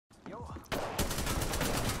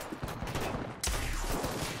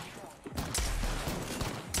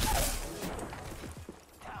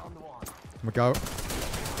I'm gonna go.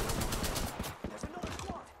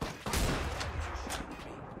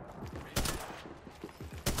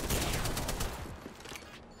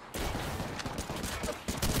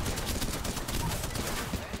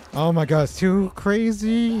 Oh my god, it's too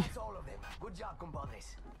crazy.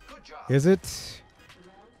 Is it?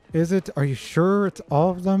 Is it? Are you sure it's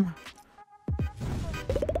all of them?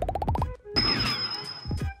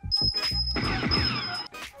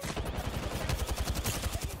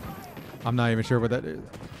 I'm not even sure what that is.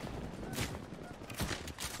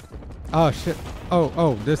 Oh shit.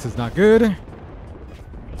 Oh, this is not good.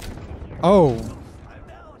 Oh.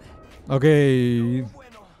 Okay.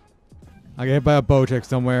 I get hit by a Bojek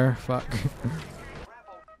somewhere. Fuck.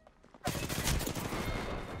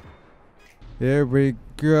 Here we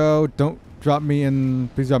go. Don't drop me in.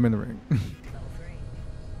 Please drop me in the ring.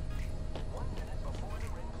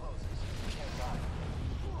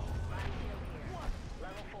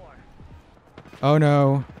 Oh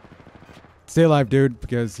no. Stay alive, dude,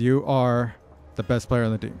 because you are the best player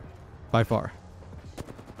on the team. By far.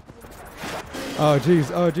 Oh jeez.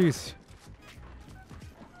 Oh jeez.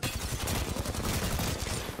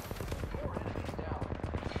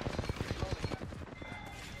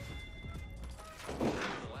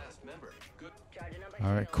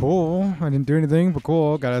 Alright, cool. I didn't do anything, but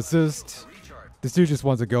cool. Got an assist. This dude just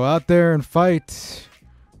wants to go out there and fight.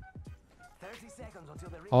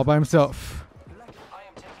 All by himself.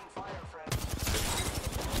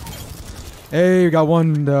 Hey, got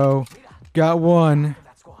one though. Got one.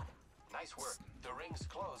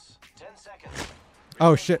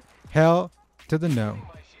 Oh shit. Hell to the no.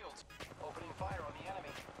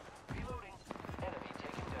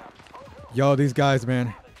 Yo, these guys,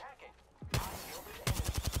 man.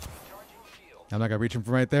 I'm not gonna reach him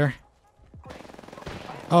from right there.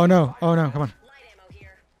 Oh no, come on.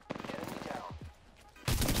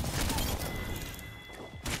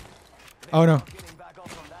 Oh no.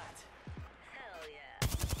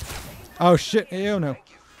 Oh shit, hell no.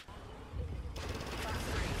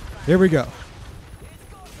 Here we go.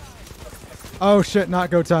 Oh shit,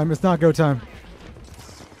 not go time. It's not go time.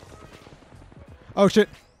 Oh shit.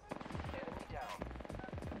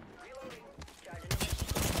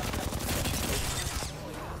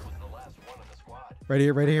 Right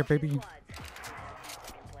here, baby.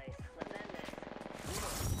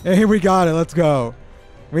 Hey, we got it. Let's go.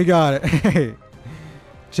 We got it. Hey.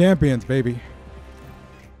 Champions, baby.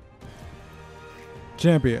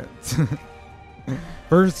 Champions.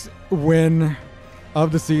 First win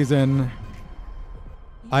of the season.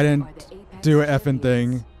 I didn't do an effing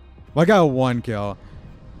thing. Well, I got one kill.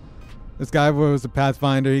 This guy was a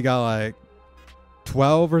Pathfinder. He got like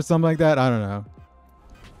 12 or something like that. I don't know.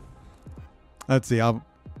 Let's see. How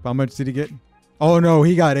much did he get? Oh, no.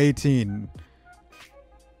 He got 18.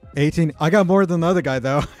 18. I got more than the other guy,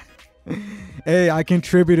 though. Hey, I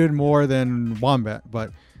contributed more than Wombat.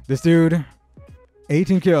 But this dude,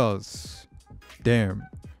 18 kills. Damn.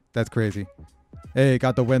 That's crazy. Hey,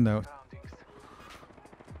 got the win, though.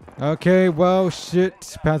 Okay, well, shit.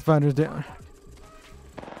 Pathfinder's down.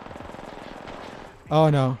 Oh,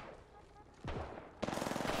 no.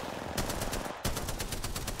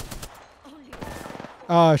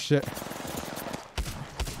 Oh, shit.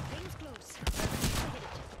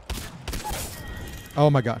 Oh,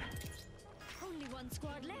 my God.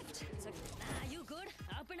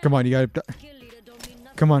 Come on, you gotta...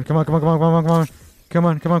 Come on. Come on. Can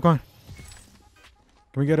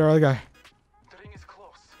we get our other guy?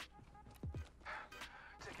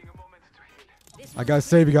 I gotta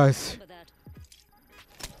save you guys.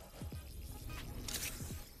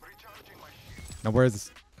 Now, where's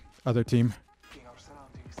this other team?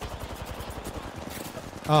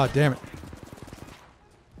 Oh, damn it.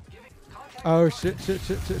 Oh, shit.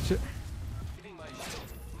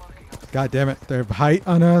 God damn it. They're height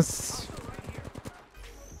on us.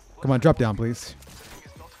 Come on, drop down, please.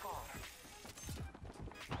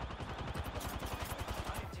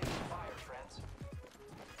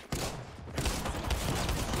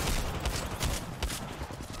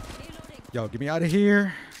 Yo, get me out of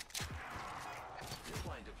here.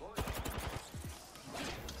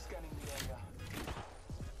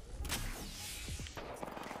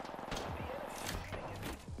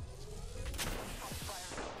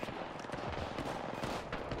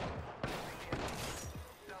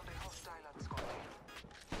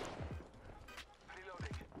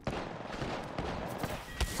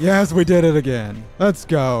 Yes, we did it again. Let's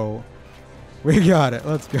go. We got it.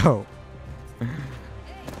 Let's go.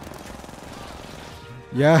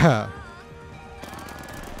 Yeah.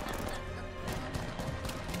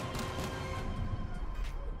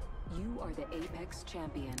 You are the Apex champion.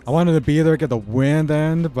 champions. I wanted to be there, get the win at the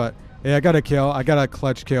end, but yeah, I got a kill. I got a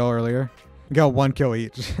clutch kill earlier. We got 1 kill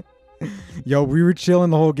each. Yo, we were chilling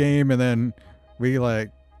the whole game, and then we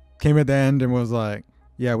like came at the end and was like,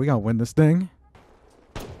 yeah, we gotta win this thing.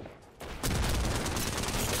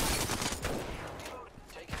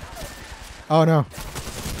 Oh no.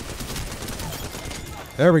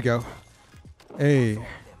 There we go. Hey.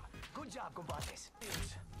 Good job, compadres.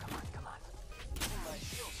 Come on, come on. My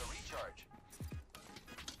shields are recharged.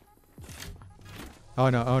 Oh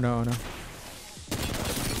no, oh no, oh no.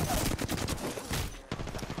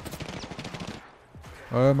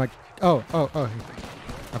 Oh my. Oh, oh, oh.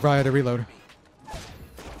 I probably had to reload.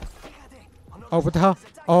 Oh, what the hell?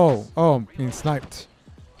 Oh, oh, I'm being sniped.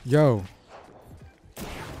 Yo.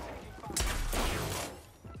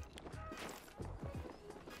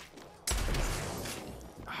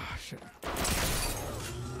 Ah, shit.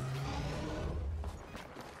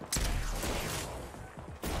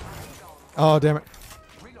 Oh, damn it.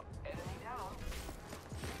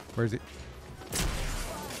 Where is he?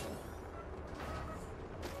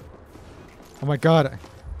 Oh my god.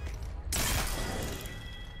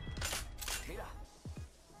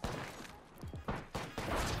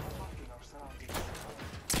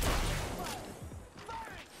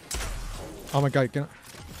 Oh my god, get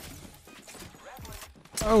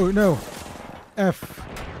Oh no. F.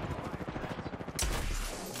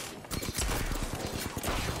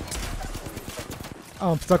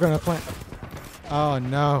 Oh, I'm stuck on a plant. Oh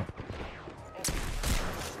no.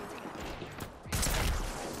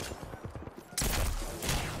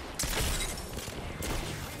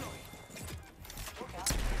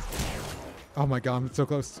 Oh my god, I'm so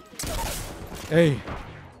close. Hey.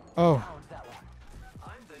 Oh.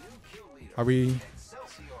 Are we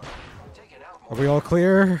all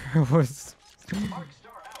clear? Was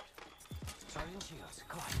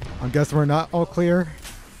I'm guessing we're not all clear.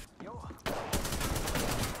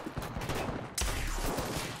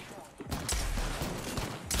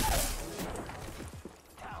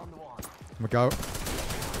 Oh my god.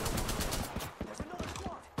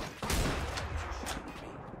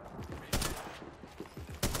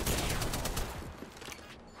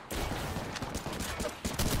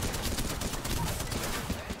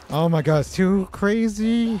 Oh my god, it's too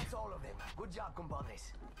crazy. Good job,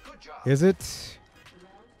 compadres. Good job. Is it?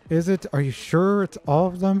 Is it? Are you sure it's all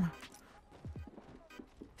of them?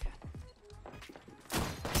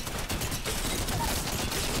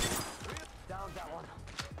 Down that one.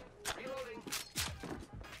 Reloading.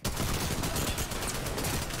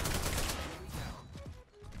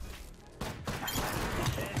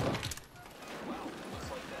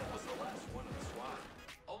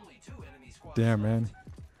 Damn, man.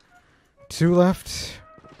 2 left.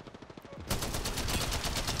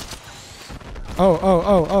 Oh, oh,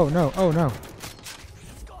 oh, oh, no, oh, no.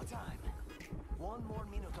 It's go time. One more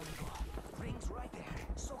minute, amigo. Rings right there.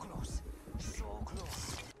 So close. So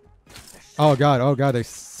close. Oh god, they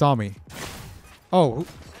saw me. Oh.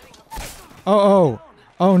 Oh, oh.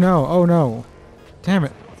 Oh no, oh no. Damn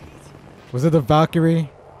it. Was it the Valkyrie?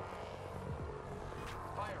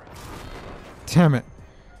 Damn it.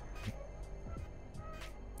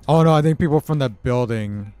 Oh no, I think people from that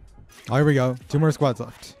building. Oh, here we go. 2 more squads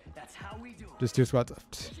left. That's how we do. Just 2 squads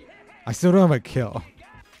left. I still don't have a kill.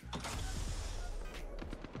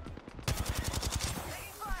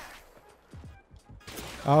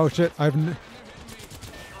 Oh shit,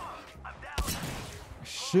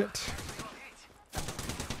 shit.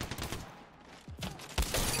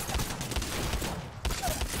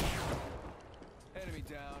 Enemy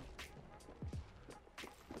down.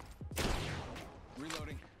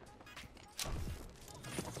 Reloading.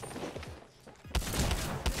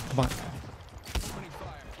 Come on. Opening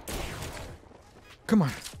fire. Come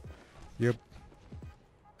on. Yep.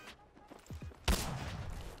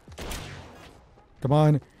 Come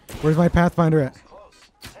on. Where's my Pathfinder at?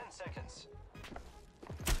 Close. 10 seconds.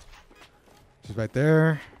 She's right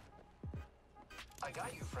there. I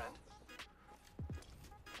got you, friend.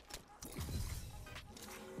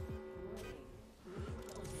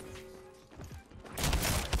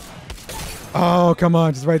 Oh, come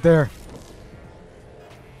on. She's right there.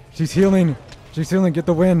 She's healing. She's healing. Get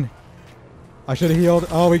the win. I should have healed.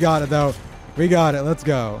 Oh, we got it, though. We got it. Let's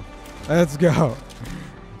go. Let's go.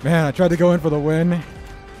 Man, I tried to go in for the win.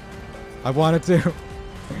 I wanted to.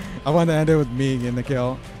 I wanted to end it with me in the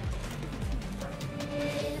kill.